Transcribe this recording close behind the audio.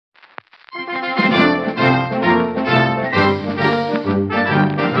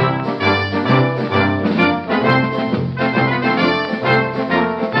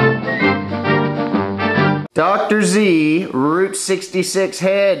Dr. Z Route 66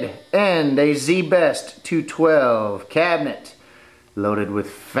 head and a Z Best 212 cabinet loaded with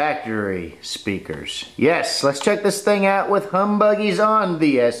factory speakers. Yes, let's check this thing out with humbuggies on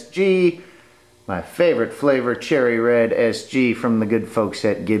the SG. My favorite flavor, cherry red SG from the good folks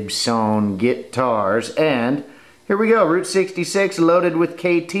at Gibson Guitars. And here we go, Route 66 loaded with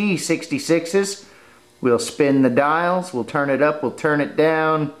KT 66s. We'll spin the dials, we'll turn it up, we'll turn it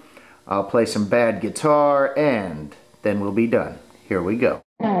down. I'll play some bad guitar and then we'll be done. Here we go.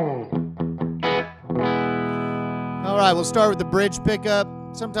 Alright, we'll start with the bridge pickup.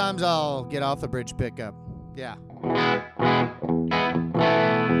 Sometimes I'll get off the bridge pickup. Yeah.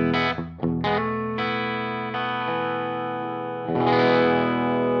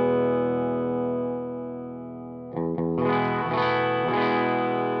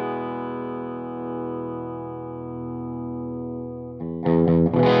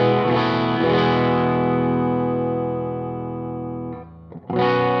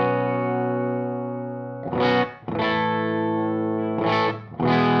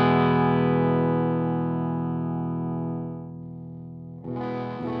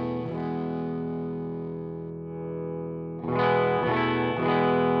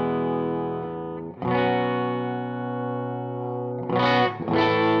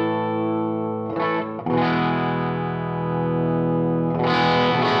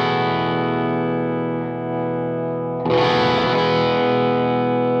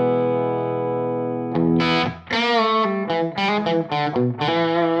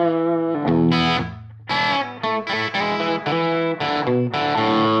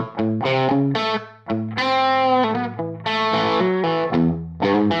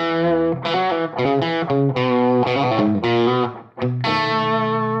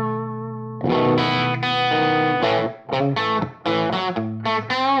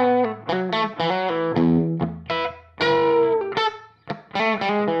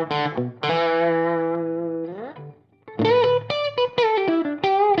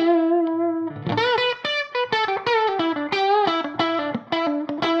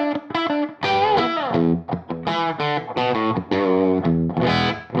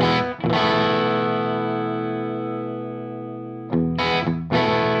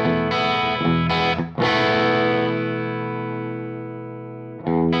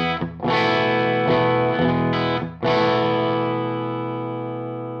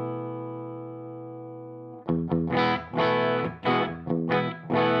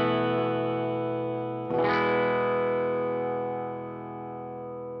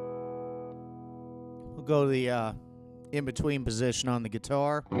 We'll go to the in-between position on the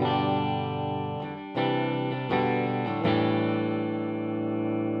guitar.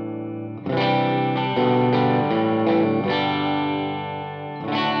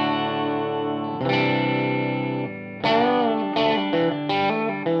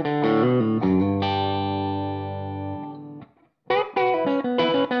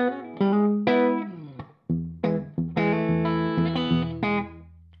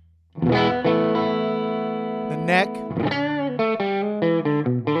 Neck.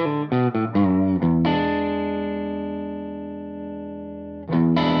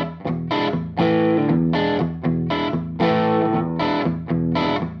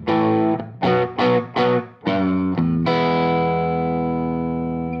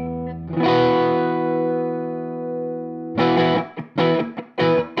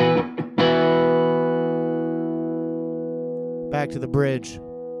 Back to the bridge.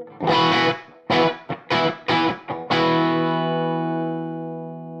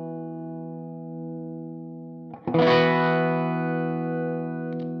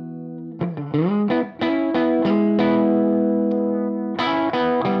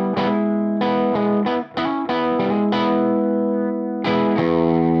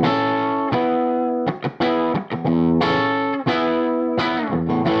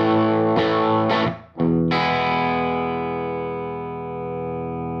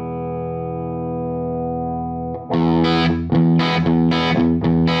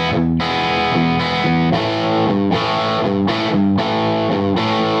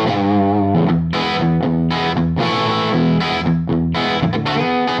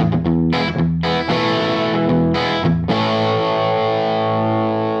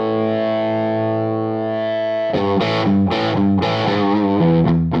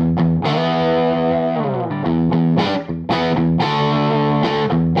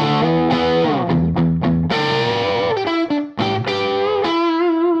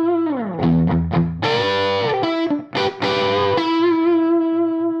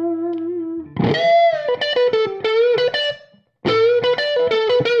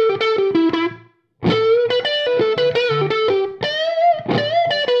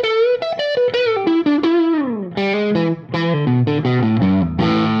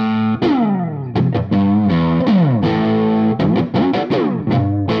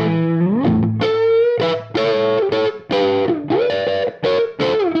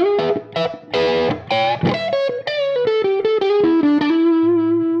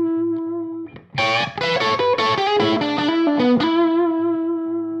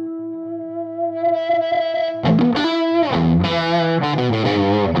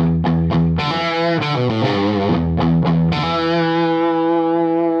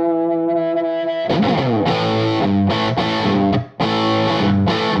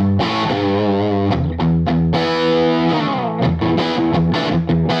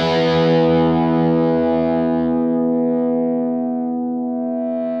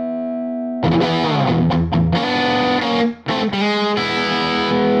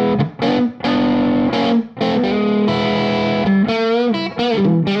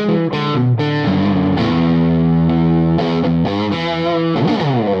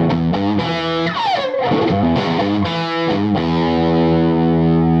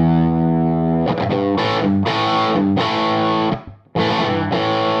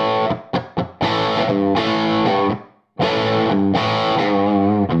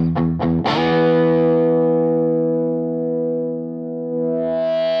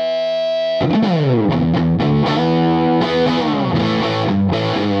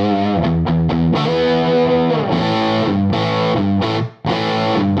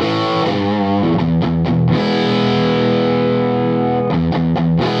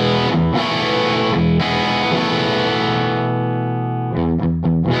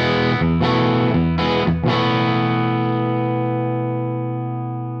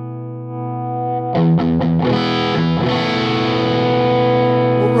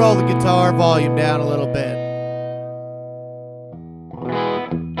 We'll roll the guitar volume down a little bit.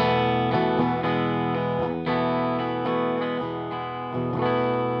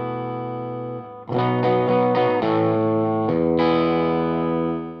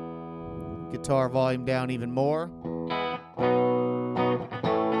 Guitar volume down even more.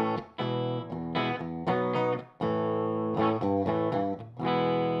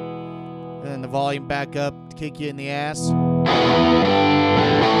 And then the volume back up to kick you in the ass.